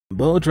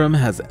Bodrum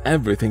has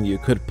everything you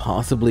could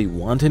possibly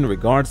want in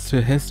regards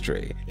to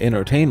history,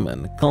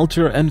 entertainment,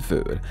 culture, and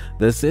food.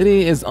 The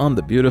city is on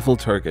the beautiful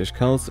Turkish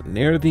coast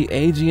near the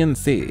Aegean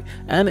Sea,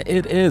 and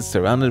it is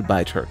surrounded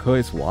by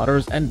turquoise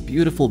waters and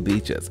beautiful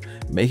beaches,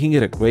 making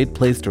it a great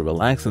place to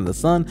relax in the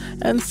sun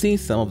and see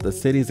some of the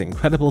city's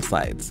incredible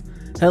sights.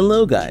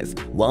 Hello guys,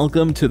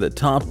 welcome to the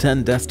top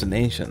 10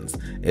 destinations.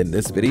 In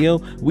this video,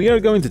 we are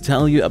going to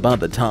tell you about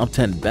the top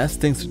 10 best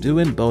things to do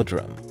in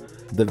Bodrum.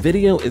 The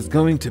video is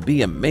going to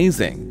be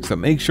amazing, so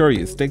make sure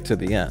you stick to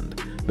the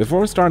end.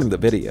 Before starting the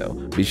video,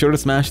 be sure to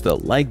smash the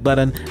like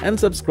button and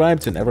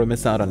subscribe to never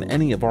miss out on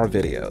any of our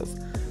videos.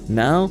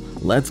 Now,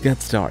 let's get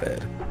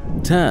started.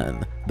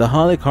 10. The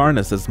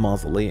Halicarnassus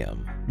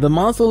Mausoleum. The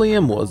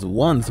mausoleum was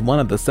once one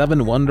of the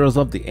 7 wonders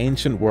of the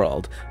ancient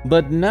world,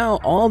 but now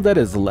all that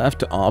is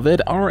left of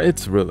it are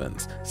its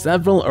ruins.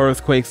 Several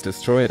earthquakes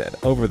destroyed it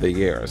over the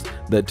years.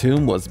 The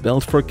tomb was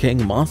built for King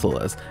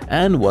Mausolus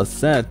and was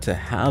said to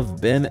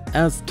have been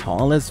as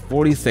tall as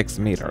 46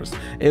 meters.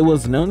 It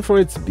was known for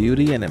its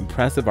beauty and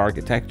impressive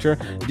architecture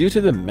due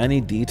to the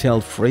many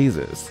detailed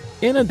friezes.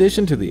 In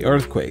addition to the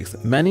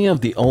earthquakes, many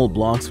of the old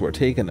blocks were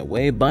taken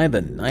away by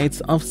the Knights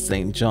of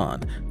St.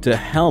 John to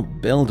help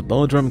build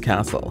Bodrum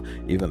Castle,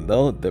 even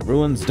though the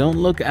ruins don't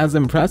look as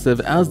impressive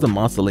as the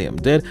mausoleum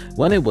did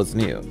when it was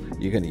new.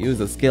 You can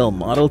use a scale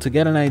model to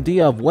get an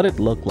idea of what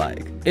it looked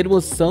like. It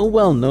was so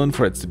well known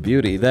for its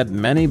beauty that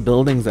many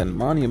buildings and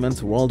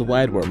monuments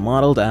worldwide were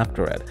modeled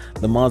after it.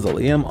 The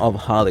mausoleum of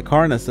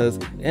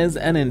Halicarnassus is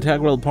an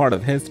integral part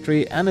of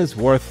history and is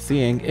worth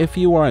seeing if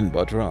you are in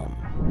Bodrum.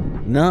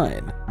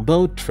 9.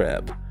 Boat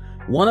trip.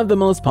 One of the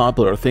most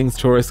popular things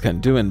tourists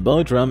can do in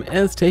Bodrum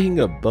is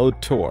taking a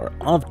boat tour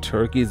of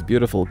Turkey's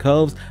beautiful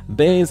coves,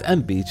 bays,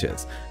 and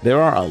beaches.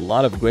 There are a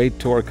lot of great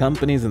tour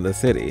companies in the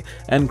city,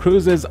 and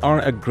cruises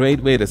are a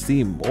great way to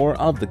see more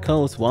of the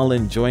coast while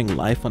enjoying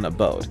life on a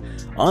boat.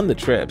 On the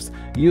trips,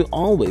 you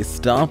always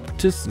stop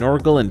to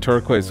snorkel in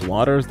turquoise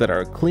waters that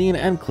are clean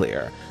and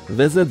clear.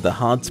 Visit the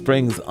hot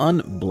springs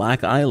on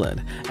Black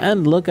Island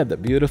and look at the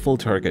beautiful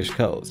Turkish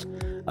coast.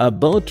 A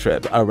boat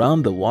trip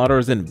around the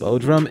waters in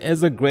Bodrum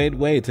is a great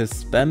way to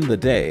spend the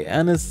day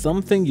and is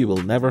something you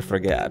will never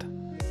forget.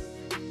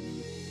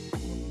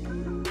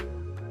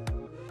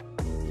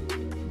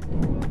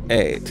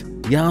 8.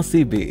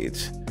 Yahsi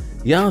Beach.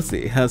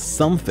 Yahsi has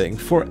something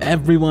for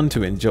everyone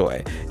to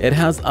enjoy. It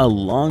has a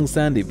long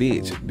sandy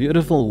beach,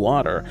 beautiful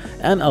water,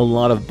 and a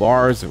lot of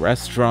bars,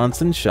 restaurants,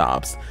 and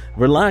shops.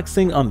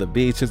 Relaxing on the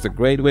beach is a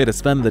great way to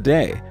spend the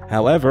day.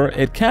 However,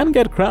 it can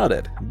get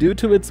crowded due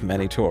to its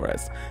many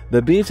tourists.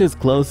 The beach is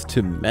close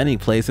to many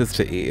places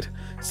to eat,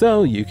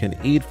 so you can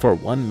eat for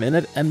 1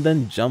 minute and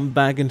then jump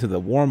back into the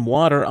warm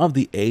water of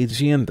the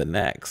Aegean the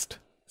next.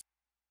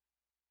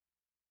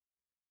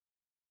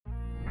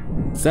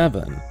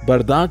 7.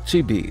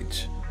 Bardakci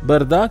Beach.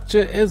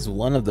 Bardakci is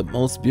one of the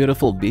most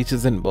beautiful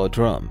beaches in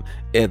Bodrum.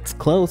 It's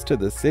close to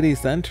the city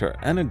center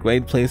and a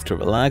great place to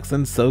relax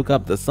and soak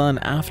up the sun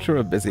after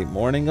a busy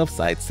morning of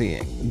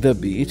sightseeing. The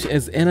beach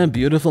is in a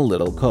beautiful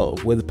little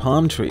cove with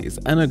palm trees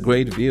and a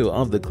great view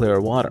of the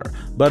clear water.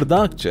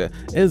 Bardakci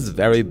is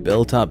very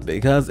built up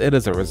because it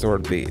is a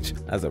resort beach.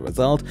 As a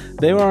result,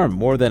 there are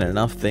more than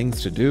enough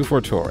things to do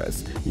for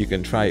tourists. You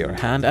can try your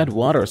hand at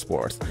water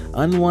sports,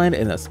 unwind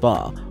in a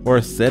spa,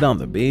 or sit on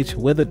the beach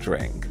with a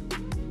drink.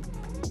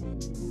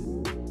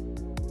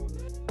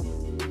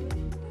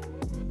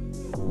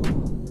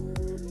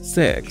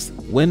 6.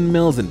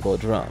 Windmills in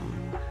Bodrum.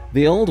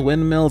 The old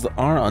windmills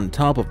are on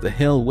top of the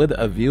hill with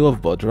a view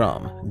of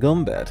Bodrum,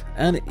 Gumbet,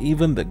 and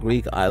even the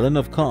Greek island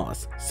of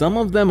Kos. Some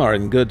of them are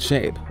in good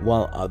shape,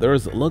 while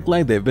others look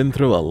like they've been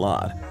through a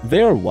lot.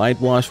 Their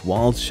whitewashed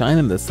walls shine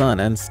in the sun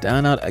and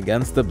stand out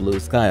against the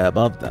blue sky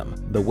above them.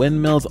 The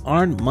windmills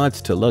aren't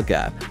much to look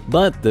at,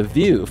 but the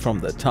view from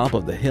the top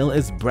of the hill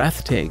is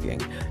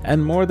breathtaking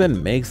and more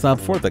than makes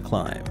up for the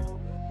climb.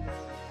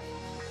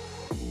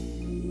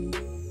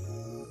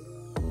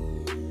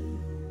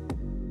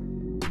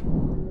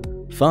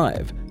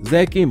 5.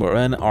 Zeki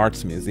Muren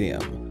Arts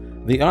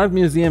Museum. The art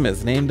museum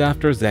is named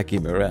after Zeki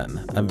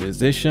Muren, a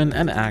musician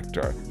and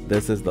actor.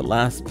 This is the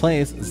last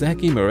place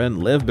Zeki Muren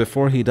lived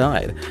before he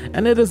died,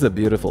 and it is a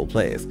beautiful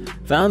place.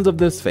 Fans of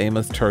this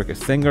famous Turkish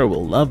singer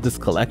will love this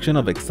collection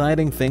of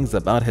exciting things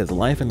about his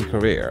life and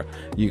career.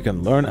 You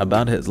can learn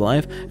about his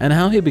life and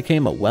how he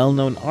became a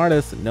well-known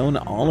artist known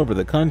all over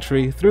the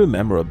country through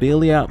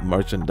memorabilia,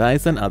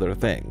 merchandise, and other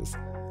things.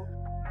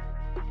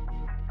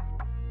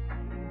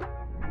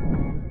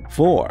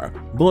 4.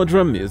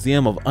 Bodrum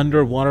Museum of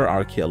Underwater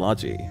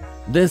Archaeology.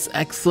 This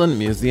excellent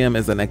museum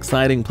is an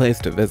exciting place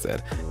to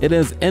visit. It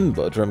is in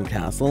Bodrum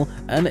Castle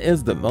and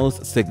is the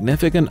most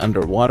significant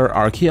underwater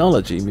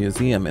archaeology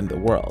museum in the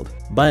world.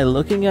 By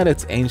looking at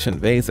its ancient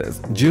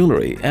vases,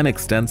 jewelry, and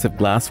extensive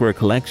glassware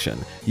collection,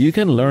 you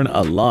can learn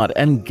a lot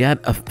and get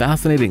a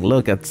fascinating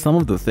look at some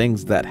of the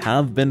things that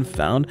have been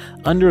found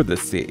under the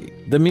sea.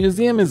 The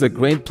museum is a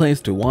great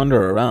place to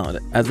wander around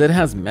as it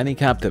has many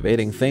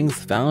captivating things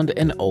found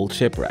in old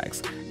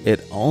shipwrecks.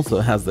 It also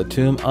has the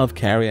tomb of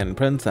Carian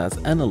princess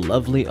and a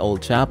lovely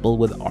old chapel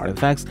with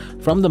artifacts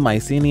from the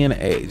Mycenaean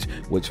age,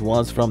 which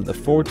was from the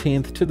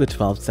 14th to the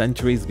 12th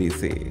centuries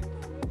BC.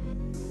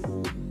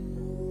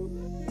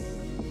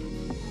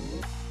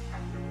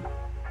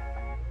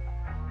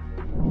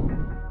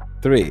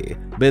 Three,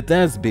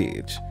 Bitez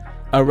Beach.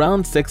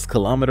 Around 6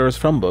 kilometers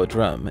from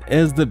Bodrum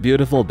is the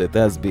beautiful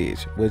Bitez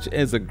Beach, which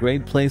is a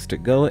great place to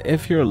go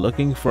if you're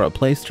looking for a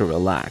place to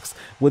relax.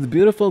 With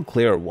beautiful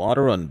clear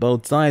water on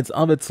both sides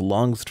of its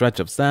long stretch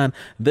of sand,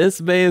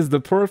 this bay is the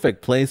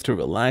perfect place to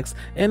relax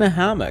in a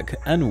hammock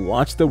and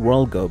watch the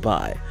world go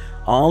by.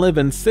 Olive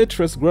and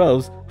citrus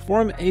groves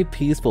form a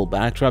peaceful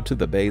backdrop to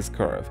the bay's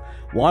curve.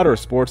 Water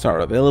sports are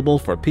available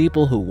for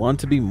people who want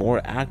to be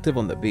more active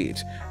on the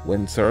beach.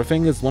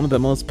 Windsurfing is one of the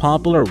most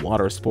popular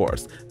water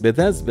sports.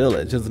 Bitez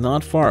village is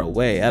not far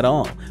away at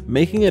all,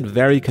 making it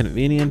very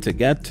convenient to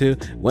get to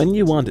when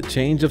you want a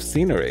change of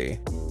scenery.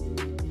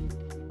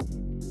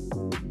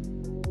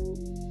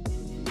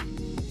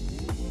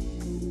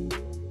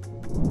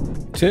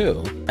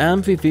 2.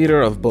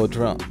 Amphitheater of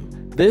Bodrum.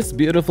 This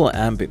beautiful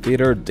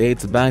amphitheater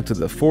dates back to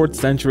the 4th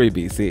century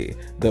BC.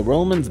 The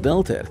Romans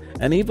built it,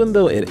 and even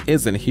though it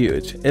isn't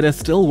huge, it is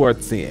still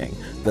worth seeing.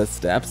 The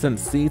steps and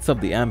seats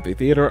of the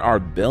amphitheater are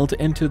built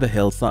into the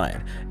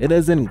hillside. It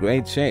is in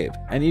great shape,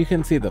 and you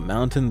can see the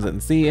mountains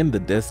and sea in the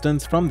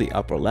distance from the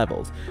upper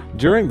levels.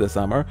 During the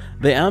summer,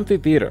 the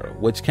amphitheater,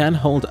 which can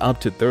hold up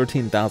to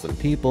 13,000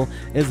 people,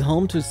 is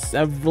home to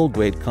several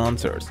great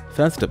concerts,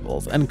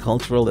 festivals, and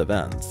cultural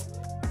events.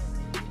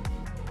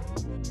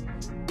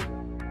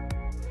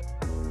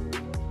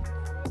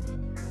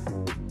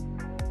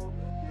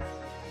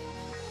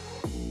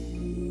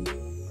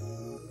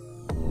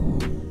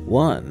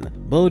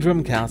 1.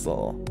 Bodrum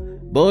Castle.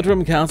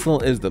 Bodrum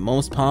Castle is the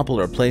most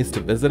popular place to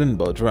visit in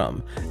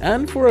Bodrum,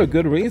 and for a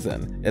good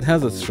reason. It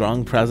has a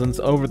strong presence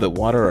over the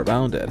water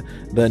around it.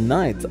 The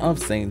Knights of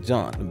St.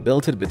 John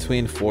built it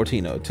between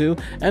 1402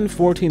 and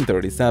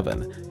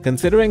 1437.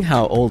 Considering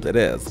how old it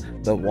is,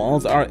 the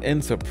walls are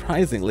in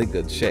surprisingly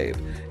good shape.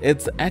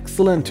 Its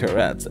excellent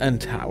turrets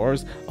and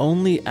towers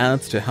only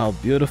adds to how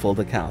beautiful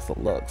the castle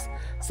looks.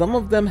 Some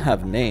of them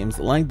have names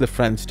like the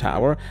French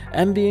Tower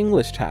and the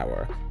English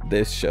Tower.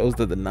 This shows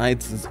that the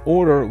Knights'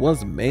 Order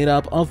was made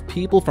up of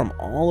people from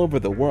all over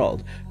the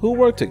world who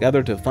worked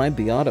together to fight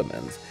the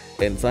Ottomans.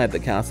 Inside the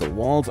castle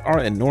walls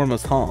are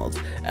enormous halls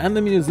and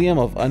the Museum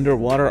of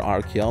Underwater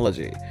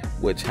Archaeology,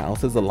 which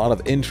houses a lot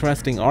of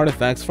interesting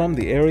artifacts from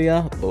the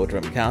area.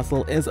 Bodrum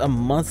Castle is a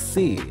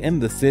must-see in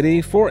the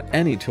city for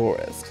any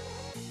tourist.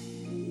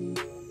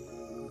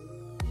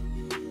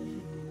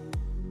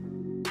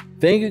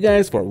 Thank you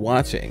guys for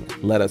watching.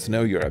 Let us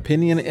know your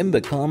opinion in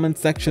the comment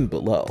section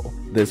below.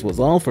 This was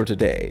all for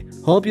today.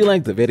 Hope you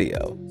liked the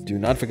video. Do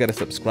not forget to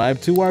subscribe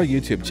to our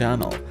YouTube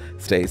channel.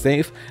 Stay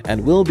safe,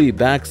 and we'll be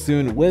back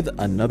soon with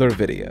another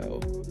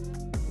video.